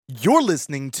You're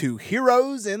listening to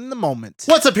Heroes in the Moment.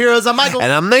 What's up, heroes? I'm Michael.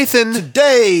 And I'm Nathan.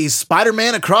 Today,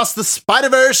 Spider-Man Across the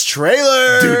Spider-Verse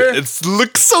trailer. Dude, it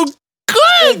looks so good.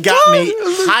 It got me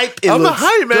hype. I'm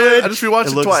hype, man. Good. I just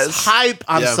rewatched it twice. Hype.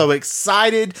 I'm Yeah. so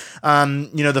excited.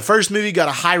 The first movie got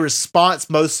a high response,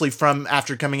 mostly from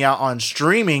after coming out on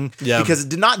streaming, because it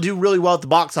did not do really well at the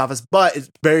box office, but it's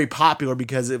very popular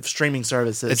because of streaming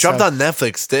services. It dropped on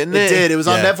Netflix, didn't it? It did. It was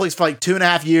on Netflix for like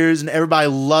 2.5 years, and everybody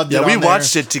loved it. Yeah, we on there.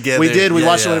 watched it together. We did. We Yeah,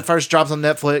 watched it yeah. when it first drops on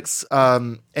Netflix.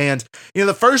 And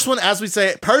the first one, as we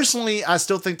say, personally, I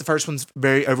still think the first one's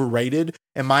very overrated,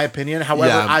 in my opinion.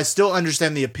 However, I still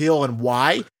understand the appeal and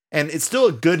why, and it's still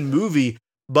a good movie,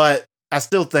 but I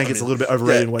still think it's a little bit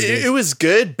overrated. Yeah, what it is. it was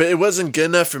good, but it wasn't good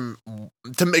enough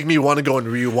to make me want to go and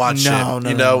rewatch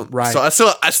it. No, right. So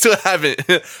I still haven't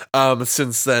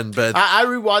since then. But I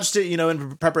rewatched it,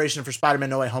 in preparation for Spider-Man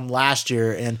No Way Home last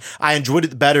year, and I enjoyed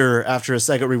it better after a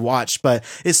second rewatch. But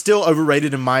it's still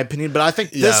overrated in my opinion. But I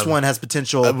think this one has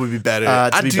potential. That would be better.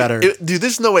 Better. Dude,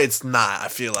 there's no way it's not. I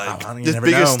feel like there's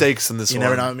bigger stakes in this one. You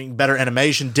never know. I mean, better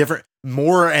animation,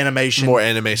 more animation.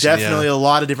 Definitely a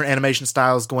lot of different animation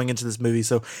styles going into this movie.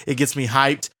 So it gets me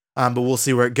hyped. But we'll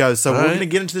see where it goes. So we're going to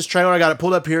get into this trailer. I got it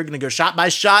pulled up here. Going to go shot by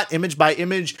shot, image by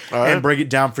image, and break it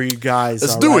down for you guys.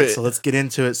 Let's do it. So let's get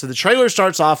into it. So the trailer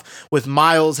starts off with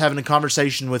Miles having a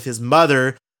conversation with his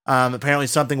mother. Apparently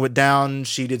something went down.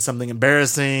 She did something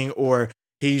embarrassing, or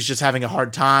he's just having a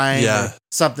hard time. Yeah.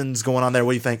 Something's going on there.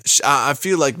 What do you think? I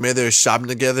feel like maybe they're shopping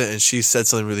together and she said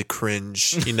something really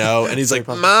cringe, and he's like,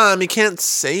 Mom, you can't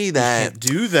say that. You can't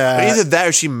do that. But either that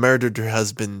or she murdered her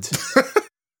husband.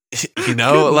 Good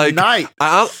night.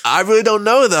 I really don't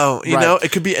know though.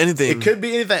 It could be anything. It could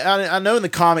be anything. I know in the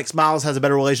comics, Miles has a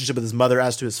better relationship with his mother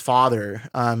as to his father.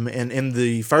 And in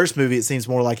the first movie, it seems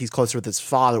more like he's closer with his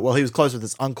father. Well, he was closer with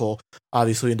his uncle.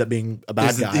 Obviously, he ended up being a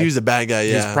bad guy. He was a bad guy.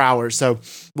 Yeah, he's prowler. So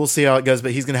we'll see how it goes.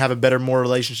 But he's going to have a better, more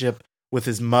relationship with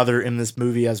his mother in this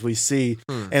movie, as we see.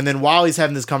 And then while he's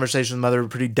having this conversation with mother,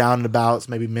 pretty down and about,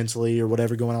 maybe mentally or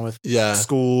whatever going on with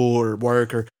school or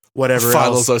work or whatever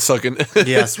Finals else. are sucking.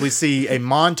 Yes, we see a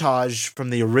montage from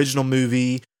the original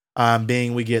movie.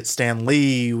 We get Stan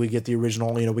Lee, we get the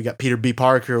original, we got Peter B.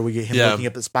 Parker, we get him looking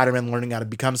up at Spider-Man, learning how to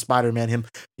become Spider-Man, him,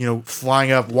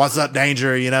 flying up, what's up,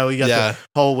 danger, we got the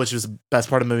whole, which was the best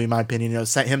part of the movie, in my opinion,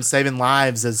 him saving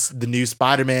lives as the new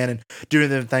Spider-Man and doing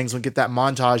them things. We get that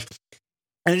montage.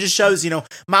 And it just shows,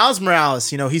 Miles Morales,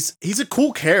 he's a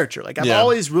cool character. Like, I've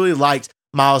always really liked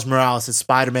Miles Morales as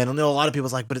Spider-Man. I know a lot of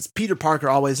people's like, but it's Peter Parker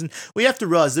always. And we have to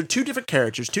realize they're two different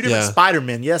characters, two different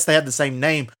Spider-Men. Yes, they have the same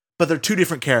name, but they're two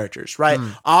different characters, right?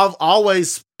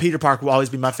 Peter Parker will always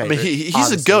be my favorite. I mean, he's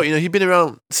a goat. He's been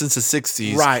around since the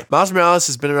 60s. Right. Miles Morales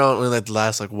has been around only like the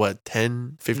last,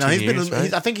 10, 15 years,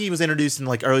 right? I think he was introduced in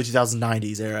early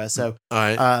 2090s era. So, all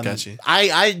right, got you.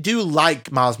 I do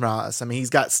like Miles Morales. I mean, he's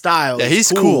got style. Yeah,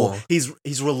 he's cool. He's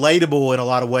relatable in a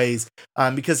lot of ways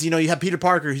because, you have Peter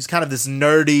Parker, who's kind of this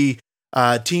nerdy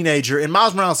teenager, and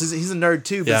Miles Morales, he's a nerd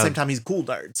too, but at the same time, he's a cool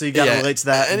nerd. So you got to relate to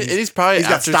that. And he's probably, he's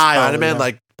got after style,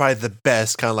 Spider-Man, probably the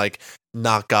best kind of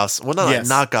knockoffs. Well, not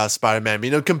knockoff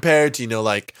Spider-Man, compared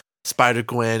to,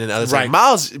 Spider-Gwen and others. Right.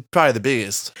 Miles, probably the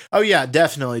biggest. Oh, yeah,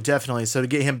 definitely. So to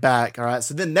get him back, all right.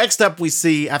 So then next up, we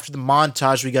see, after the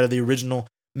montage, we got the original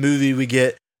movie, we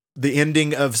get the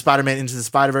ending of Spider-Man Into the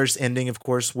Spider-Verse, ending, of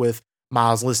course, with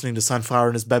Miles listening to Sunflower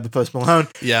in his bed with Post Malone.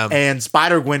 Yeah. And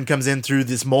Spider-Gwen comes in through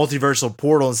this multiversal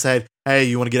portal and said, hey,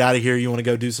 you want to get out of here? You want to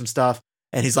go do some stuff?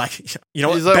 And he's like, you know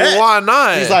what? He's like, why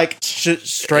not? He's like,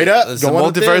 straight up. It's a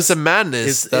multiverse of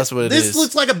madness. That's what it is. This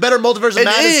looks like a better multiverse of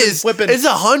madness. It's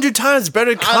 100 times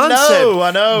better concept.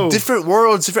 I know. Different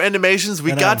worlds, different animations.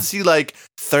 We got to see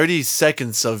 30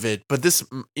 seconds of it. But this,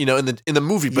 in the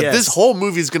movie. But this whole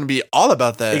movie is going to be all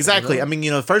about that. Exactly. I mean,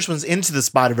 the first one's Into the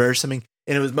Spider-Verse. I mean,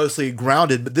 and it was mostly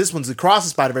grounded, but this one's across the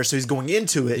Spider-Verse, so he's going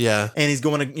into it. Yeah. And he's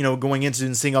going to, going into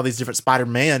and seeing all these different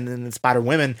Spider-Man and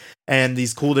Spider-Women and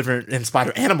these cool different and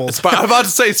Spider-Animals. I'm about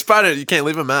to say Spider, you can't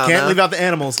leave them out. Can't leave out the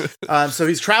animals. So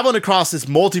he's traveling across this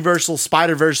multiversal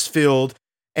Spider-Verse field,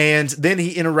 and then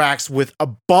he interacts with a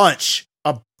bunch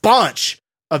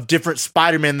of different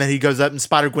Spider-Man that he goes up, and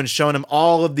Spider-Gwen's showing him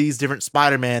all of these different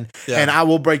Spider-Man. Yeah. And I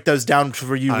will break those down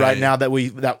for you right now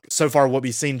that so far what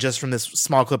we've seen just from this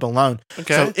small clip alone.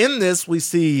 Okay. So in this, we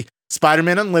see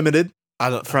Spider-Man Unlimited.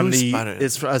 It's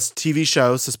a TV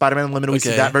show. So Spider-Man Unlimited, we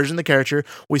see that version of the character.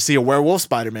 We see a werewolf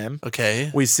Spider-Man.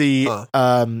 Okay. We see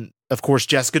of course,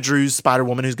 Jessica Drew's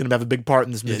Spider-Woman, who's going to have a big part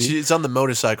in this movie. Yeah, she's on the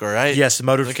motorcycle, right? Yes, the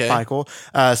motorcycle.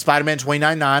 Okay. Spider-Man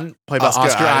 2099, played by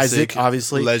Oscar Isaac,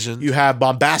 obviously. Legend. You have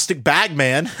Bombastic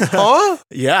Bagman. Huh?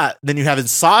 Yeah. Then you have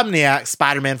Insomniac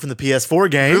Spider-Man from the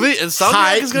PS4 game. Really?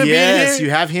 Insomniac is going to be in here? Yes, you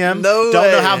have him. No Don't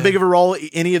way. know how big of a role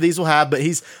any of these will have, but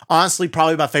he's honestly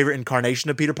probably my favorite incarnation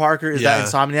of Peter Parker is that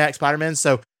Insomniac Spider-Man.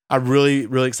 So I'm really,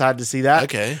 really excited to see that.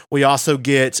 Okay. We also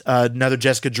get another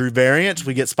Jessica Drew variant.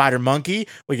 We get Spider-Monkey.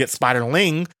 We get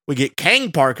Spider-Ling. We get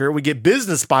Kang Parker. We get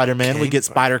Business Spider-Man. We get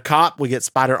Spider-Cop. We get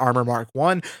Spider-Armor Mark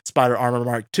 1, Spider-Armor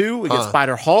Mark 2. We get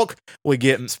Spider-Hulk. We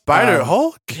get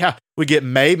Spider-Hulk? Yeah. We get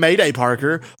Mayday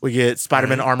Parker. We get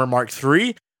Spider-Man Armor Mark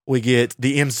 3. We get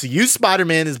the MCU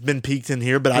Spider-Man has been peaked in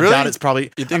here, but I doubt it's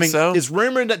probably. You think so? It's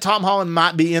rumored that Tom Holland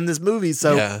might be in this movie,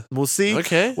 so we'll see.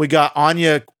 Okay. We got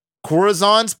Anya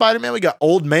Corazon Spider-Man. We got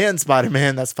Old Man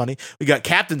Spider-Man. That's funny. We got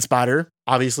Captain Spider,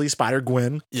 obviously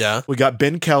Spider-Gwen. Yeah. We got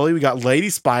Ben Kelly. We got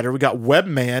Lady Spider. We got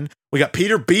Webman. We got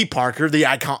Peter B. Parker, the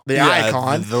icon,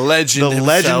 the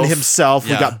legend himself.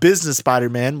 Yeah. We got Business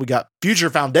Spider-Man. We got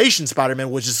Future Foundation Spider-Man,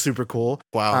 which is super cool.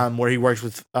 Wow. Where he works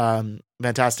with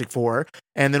Fantastic Four.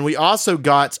 And then we also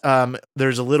got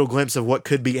there's a little glimpse of what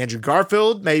could be Andrew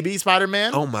Garfield, maybe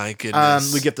Spider-Man. Oh my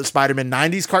goodness. We get the Spider-Man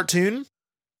 90s cartoon.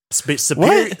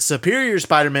 Superior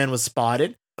Spider-Man was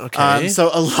spotted. Okay.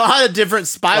 So a lot of different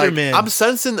Spider-Man. I'm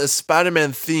sensing a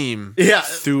Spider-Man theme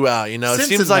throughout, you know. It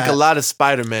Sensing seems like that. a lot of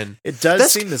Spider-Man. It does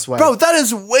seem this way. Bro, that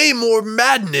is way more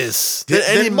madness than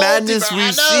any madness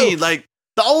we've seen. Like,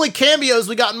 the only cameos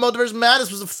we got in Multiverse of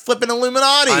Madness was a flipping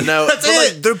Illuminati. I know. That's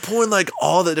it. Like, they're pulling like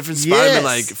all the different Spider-Man,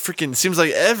 like freaking seems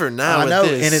like ever now. I know,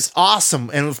 this. and it's awesome.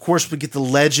 And of course, we get the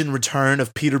legend return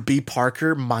of Peter B.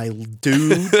 Parker, my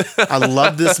dude. I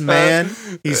love this man.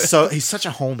 He's such a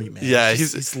homie, man. Yeah,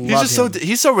 he's so relatable.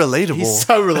 He's so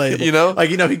relatable. You know, like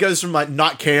he goes from like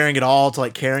not caring at all to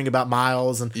like caring about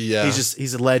Miles, and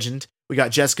he's a legend. We got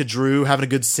Jessica Drew having a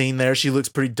good scene there. She looks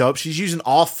pretty dope. She's using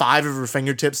all 5 of her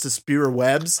fingertips to spew her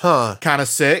webs. Kind of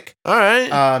sick. All right.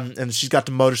 And she's got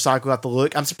the motorcycle, got the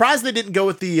look. I'm surprised they didn't go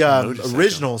with the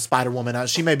original Spider-Woman.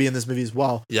 She may be in this movie as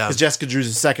well. Yeah. Because Jessica Drew's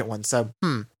the second one. So,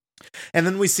 And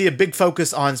then we see a big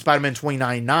focus on Spider-Man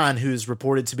 2099, who's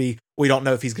reported to be, we don't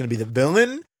know if he's going to be the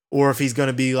villain or if he's going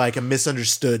to be like a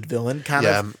misunderstood villain, kind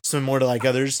of similar to like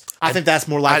others. I think that's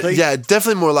more likely.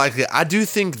 Definitely more likely. I do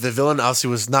think the villain obviously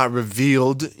was not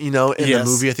revealed, you know, in the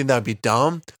movie. I think that would be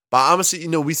dumb. But honestly, you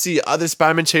know, we see other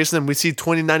Spider-Man chasing them. We see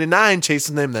 2099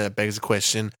 chasing them. That begs the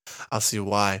question. I'll see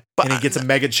why. But and he gets a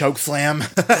mega choke slam.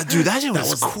 Dude, that shit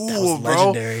was cool, that was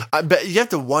bro. Legendary. I bet you have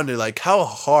to wonder, like, how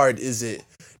hard is it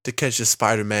to catch a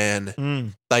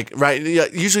Spider-Man? Like, right?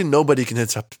 Usually nobody can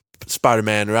hit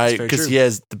Spider-Man, right? Because he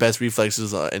has the best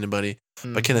reflexes of anybody.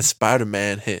 But can a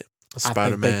Spider-Man hit a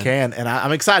Spider-Man? I think they can, and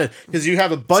I'm excited because you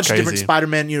have a bunch of different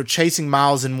Spider-Man, you know, chasing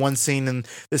Miles in one scene in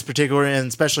this particular, and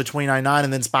especially 2099,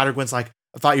 and then Spider-Gwen's like,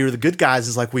 "I thought you were the good guys."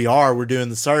 It's like, we're doing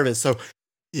the service. So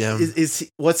Yeah.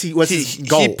 What's his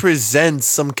goal? He presents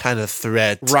some kind of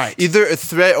threat. Right. Either a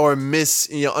threat or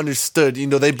understood. You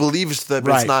know, they believe it's threat,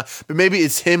 but it's not. But maybe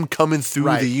it's him coming through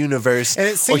the universe,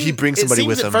 and or he brings somebody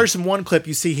with him. At first, in one clip,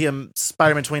 you see him,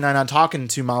 Spider-Man 2099, talking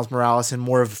to Miles Morales in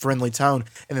more of a friendly tone,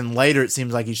 and then later it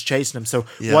seems like he's chasing him. So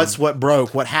what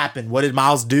broke? What happened? What did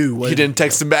Miles do? He didn't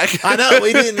text him back. I know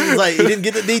he didn't. He didn't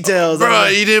get the details. Bro,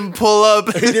 he didn't pull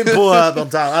up. He didn't pull up on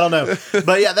time. I don't know,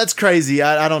 but yeah, that's crazy.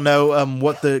 I don't know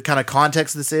what the kind of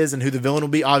context this is and who the villain will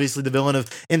be. Obviously, the villain of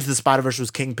Into the Spider-Verse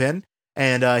was Kingpin,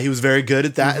 and he was very good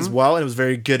at that as well, and it was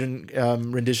very good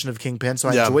in rendition of Kingpin, so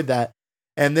I enjoyed that.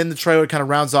 And then the trailer kind of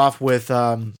rounds off with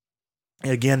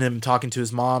again him talking to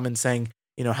his mom and saying,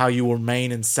 you know, how you will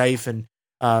remain and safe and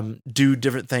do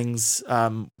different things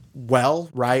well,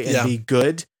 right, and be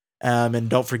good, and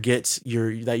don't forget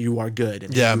that you are good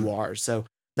and who you are. So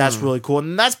that's really cool.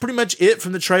 And that's pretty much it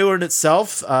from the trailer in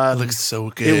itself. It looks so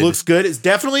good. It looks good. It's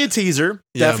definitely a teaser.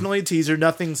 Yeah. Definitely a teaser.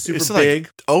 Nothing super Like big.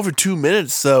 over 2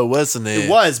 minutes, though, wasn't it? It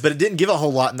was, but it didn't give a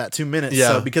whole lot in that 2 minutes. Yeah.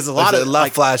 So, because a lot of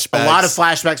flashbacks. A lot of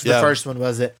flashbacks for the first one,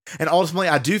 was it? And ultimately,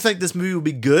 I do think this movie will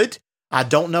be good. I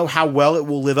don't know how well it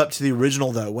will live up to the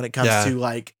original, though, when it comes to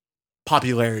like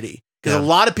popularity. Because a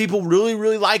lot of people really,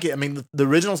 really like it. I mean, the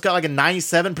original's got like a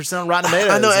 97% on Rotten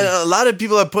Tomatoes. I know, and a lot of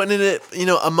people are putting it, you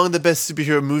know, among the best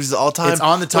superhero movies of all time. It's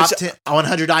on the top 10,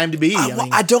 100 IMDb.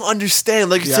 I don't understand.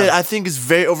 Like you said, I think it's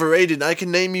very overrated. I can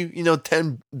name you,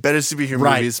 10 better superhero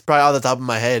movies, probably off the top of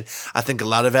my head. I think a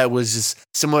lot of that was just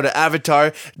similar to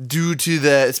Avatar due to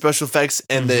the special effects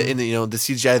and the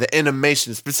CGI, the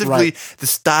animation, specifically the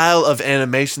style of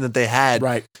animation that they had.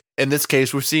 Right. in this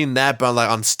case, we're seeing that, but like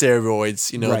on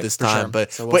steroids, right, this time. Sure.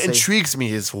 But so what intrigues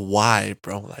me is why,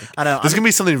 bro. Like, I know there's gonna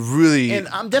be something really, and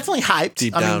I'm definitely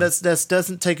hyped. I mean, that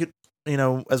doesn't take it,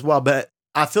 as well. But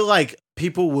I feel like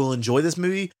people will enjoy this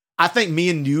movie. I think me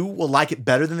and you will like it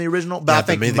better than the original, but I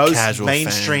think most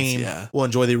mainstream will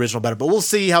enjoy the original better. But we'll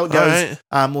see how it goes.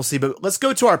 Right. We'll see. But let's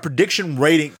go to our prediction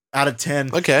rating out of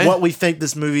 10. Okay. What we think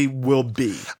this movie will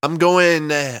be.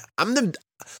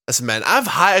 Listen, man, I have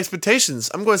high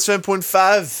expectations. I'm going 7.5.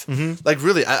 Mm-hmm. Like,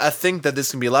 really, I think that this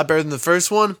can be a lot better than the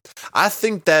first one. I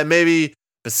think that maybe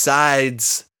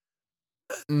besides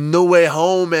No Way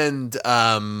Home and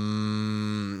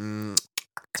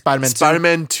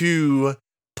Spider-Man 2,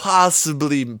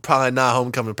 probably not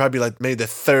Homecoming, probably like maybe the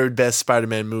third best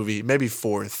Spider-Man movie, maybe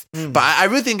fourth. But I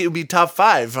really think it would be top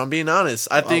 5, if I'm being honest.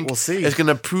 I think we'll see. It's going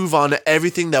to prove on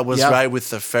everything that was right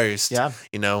with the first. Yeah.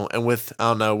 And with,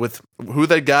 I don't know, with who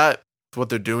they got, what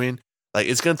they're doing, like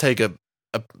it's going to take a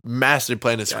master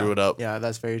plan to screw it up. Yeah,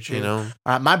 that's very true.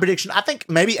 My prediction, I think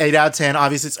maybe 8 out of 10.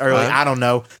 Obviously, it's early. I don't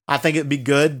know. I think it'd be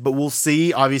good, but we'll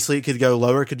see. Obviously, it could go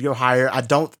lower, it could go higher. I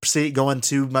don't see it going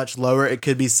too much lower. It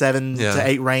could be 7 to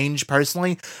 8 range,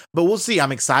 personally. But we'll see.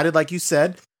 I'm excited, like you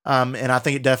said, and I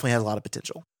think it definitely has a lot of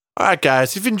potential. All right,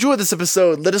 guys, if you enjoyed this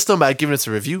episode, let us know by giving us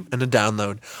a review and a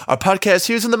download. Our podcast,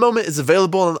 Here's in the Moment, is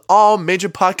available on all major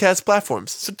podcast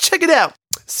platforms, so check it out.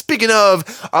 Speaking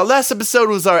of, our last episode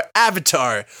was our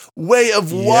Avatar Way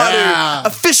of Water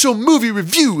official movie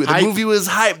review. The movie was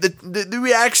hype. The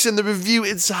reaction, the review,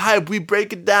 it's hype. We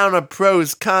break it down, our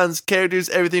pros, cons, characters,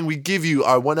 everything. We give you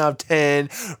our 1 out of 10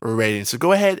 rating. So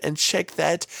go ahead and check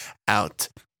that out.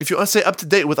 If you want to stay up to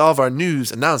date with all of our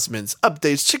news, announcements,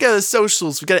 updates, check out the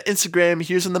socials. We got an Instagram,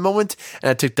 Here's in the Moment, and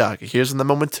a TikTok, Here's in the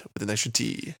Moment with an extra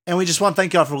T. And we just want to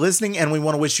thank y'all for listening, and we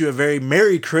want to wish you a very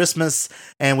Merry Christmas,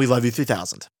 and we love you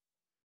 3000.